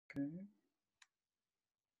Okay.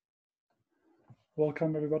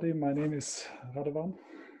 Welcome everybody. My name is Radovan.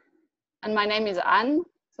 And my name is Anne.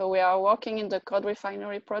 So we are working in the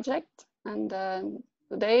CodeRefinery project. And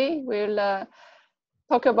today we'll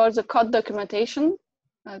talk about the code documentation,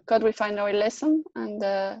 CodeRefinery lesson, and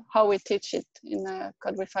how we teach it in a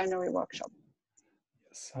CodeRefinery workshop.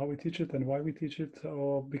 Yes, how we teach it and why we teach it,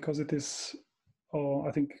 because it is,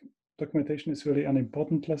 I think documentation is really an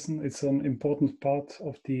important lesson. It's an important part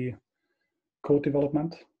of the code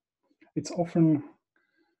development. It's often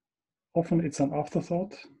it's an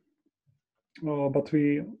afterthought, but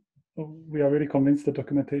we are really convinced that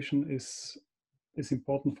documentation is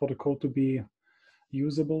important for the code to be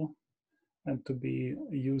usable and to be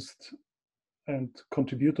used and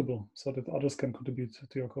contributable, so that others can contribute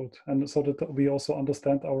to your code, and so that we also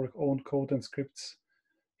understand our own code and scripts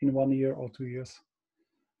in 1 year or 2 years.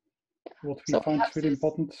 What we find really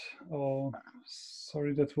important,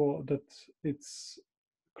 sorry, that it's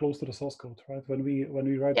close to the source code, right? When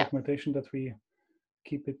we write documentation, that we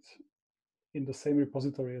keep it in the same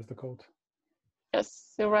repository as the code.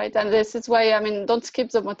 Yes, you're right. And this is why, I mean, don't skip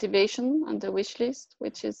the motivation and the wish list,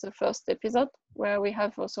 which is the first episode, where we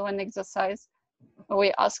have also an exercise where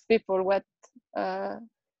we ask people what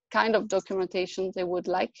kind of documentation they would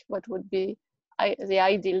like, what would be the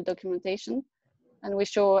ideal documentation. And we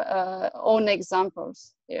show own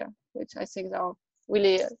examples here, which I think are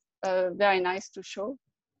really very nice to show.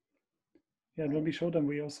 Yeah, and when we show them,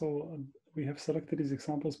 we also we have selected these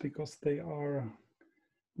examples because they are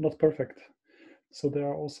not perfect. So there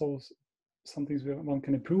are also some things one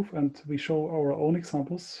can improve, and we show our own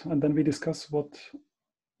examples, and then we discuss what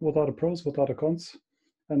are the pros, what are the cons.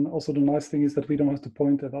 And also the nice thing is that we don't have to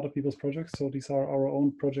point at other people's projects. So these are our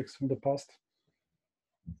own projects from the past.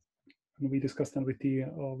 And we discuss them with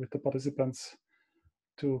the participants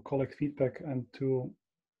to collect feedback and to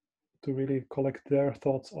really collect their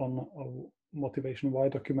thoughts on motivation, why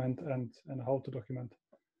document, and how to document.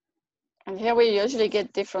 And here we usually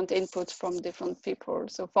get different inputs from different people.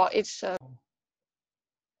 So for each,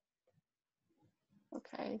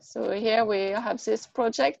 okay, so here we have this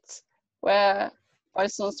project where, for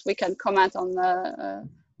instance, we can comment on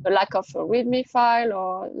the lack of a README file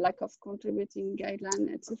or lack of contributing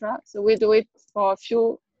guideline, etc. So we do it for a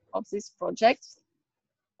few of these projects,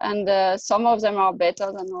 and some of them are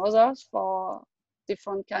better than others for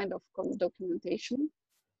different kind of documentation.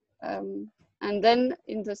 And then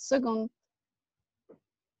in the second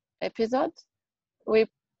episode, we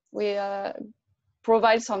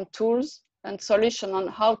provide some tools and solution on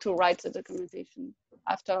how to write the documentation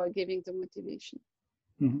after giving the motivation.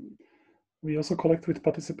 Mm-hmm. We also collect with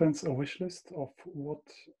participants a wish list of what,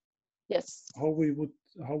 how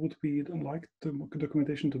would we like the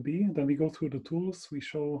documentation to be. Then we go through the tools. We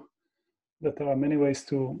show that there are many ways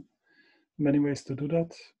to do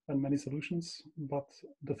that and many solutions. But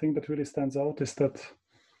the thing that really stands out is that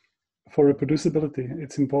for reproducibility,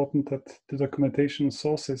 it's important that the documentation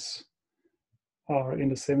sources are in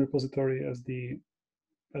the same repository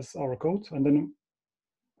as our code, and then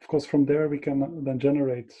of course from there we can then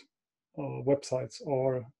generate websites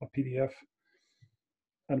or a PDF,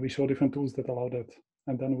 and we show different tools that allow that.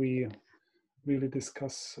 And then we really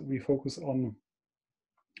discuss, we focus on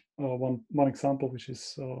one example, which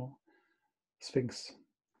is Sphinx.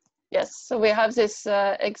 Yes, so we have this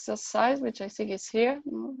exercise, which I think is here,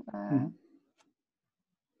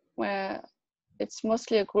 where it's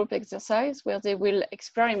mostly a group exercise where they will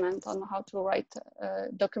experiment on how to write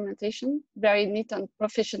documentation, very neat and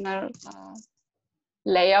professional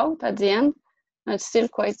layout at the end. And it's still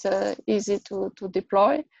quite easy to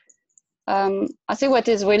deploy. I think what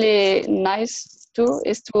is really nice too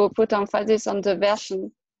is to put emphasis on the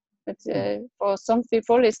version. But for some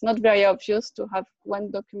people, it's not very obvious to have one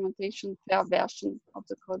documentation per version of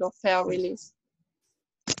the code or per release.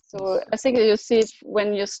 So I think you see it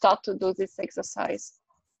when you start to do this exercise.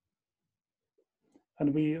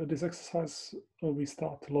 And this exercise, we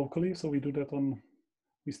start locally. So we do that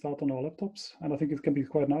we start on our laptops. And I think it can be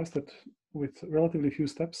quite nice that with relatively few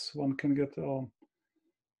steps, one can get a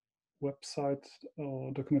website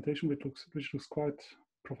documentation which looks quite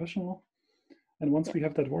professional. And once we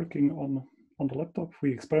have that working on the laptop,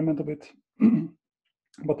 we experiment a bit.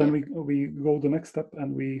 But then we go the next step,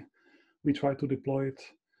 and we try to deploy it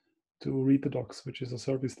to Read the Docs, which is a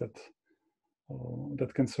service that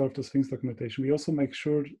can serve the Sphinx documentation. We also make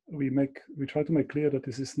sure we try to make clear that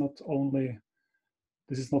this is not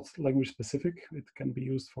language specific. It can be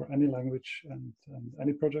used for any language and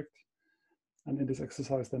any project. And in this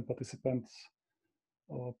exercise, then participants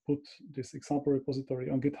put this example repository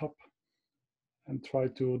on GitHub, and try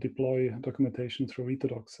to deploy documentation through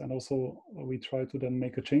Retodocs. And also we try to then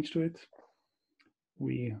make a change to it.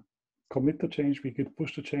 We commit the change, we git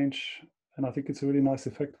push the change. And I think it's a really nice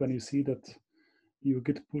effect when you see that you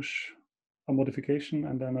git push a modification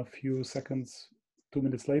and then a few seconds, 2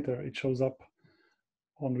 minutes later, it shows up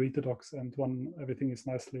on Retodocs and when everything is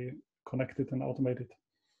nicely connected and automated.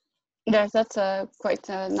 Yeah, that's quite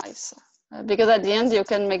nice. Because at the end, you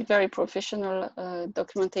can make very professional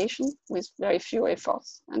documentation with very few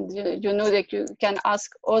efforts. And you know that you can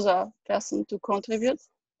ask other person to contribute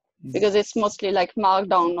because it's mostly like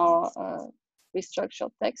Markdown or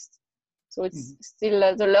restructured text. So it's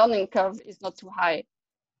still, the learning curve is not too high.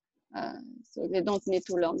 So they don't need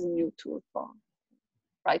to learn a new tool for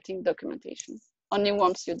writing documentation. Only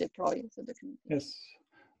once you deploy the documentation. Yes.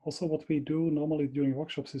 Also, what we do normally during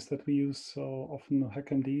workshops is that we use often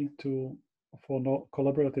HackMD for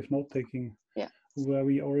collaborative note-taking, where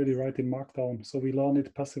we already write in Markdown. So we learn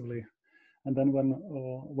it passively. And then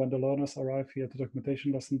when the learners arrive here at the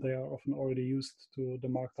documentation lesson, they are often already used to the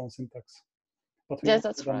Markdown syntax. But we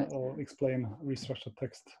that's then right. explain restructured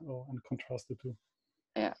text and contrast the two.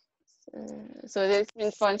 Yeah. So this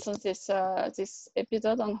means, for instance, this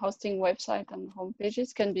episode on hosting website and home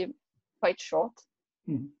pages can be quite short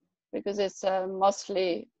because it's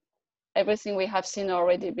mostly everything we have seen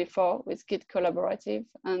already before with Git collaborative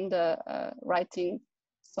and writing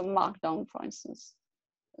some Markdown, for instance.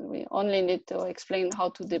 We only need to explain how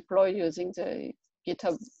to deploy using the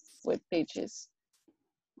GitHub web pages.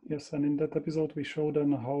 Yes, and in that episode, we show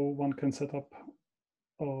then how one can set up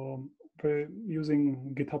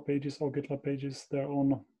using GitHub pages or GitLab pages their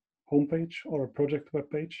own homepage or a project web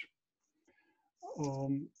page.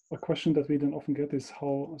 A question that we then often get is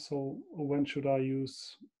when should I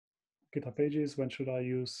use GitHub pages? When should I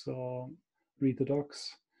use read the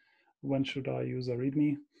docs? When should I use a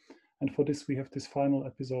README? And for this, we have this final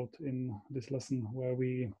episode in this lesson where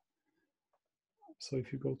so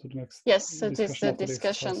if you go to the next it is the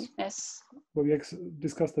discussion, where we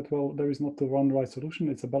discussed that, well, there is not the one right solution,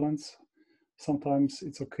 it's a balance. Sometimes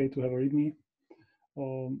it's okay to have a README.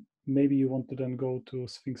 Maybe you want to then go to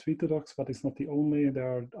Sphinx Retodocs, but it's not the only.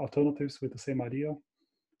 There are alternatives with the same idea.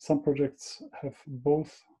 Some projects have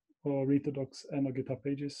both Retodocs and a GitHub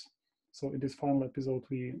pages. So in this final episode,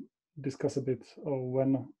 we discuss a bit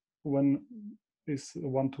when is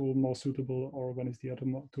one tool more suitable or when is the other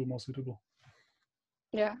tool more suitable.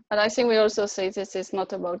 Yeah, and I think we also say this is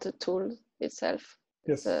not about the tool itself.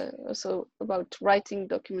 Yes. It's also about writing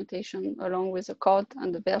documentation along with the code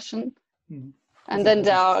and the version. And then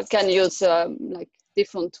they can use like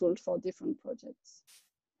different tools for different projects.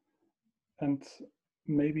 And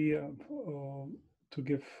maybe to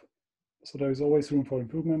give, so there is always room for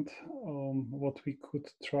improvement. What we could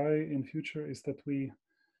try in future is that we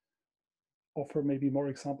offer maybe more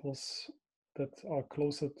examples that are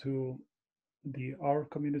closer to the R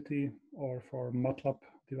community or for MATLAB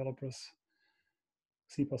developers,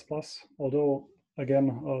 C++, although again,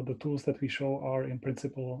 the tools that we show are in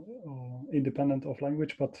principle independent of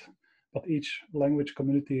language, but each language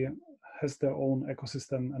community has their own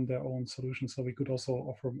ecosystem and their own solution. So we could also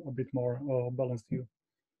offer a bit more balanced view.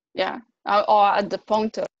 Yeah, or at the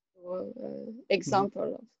pointer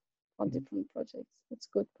example of different projects. That's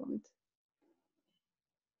a good point.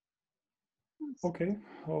 Okay,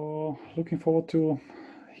 looking forward to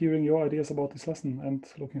hearing your ideas about this lesson and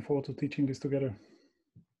looking forward to teaching this together.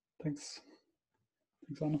 Thanks.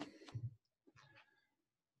 Thanks, Anna.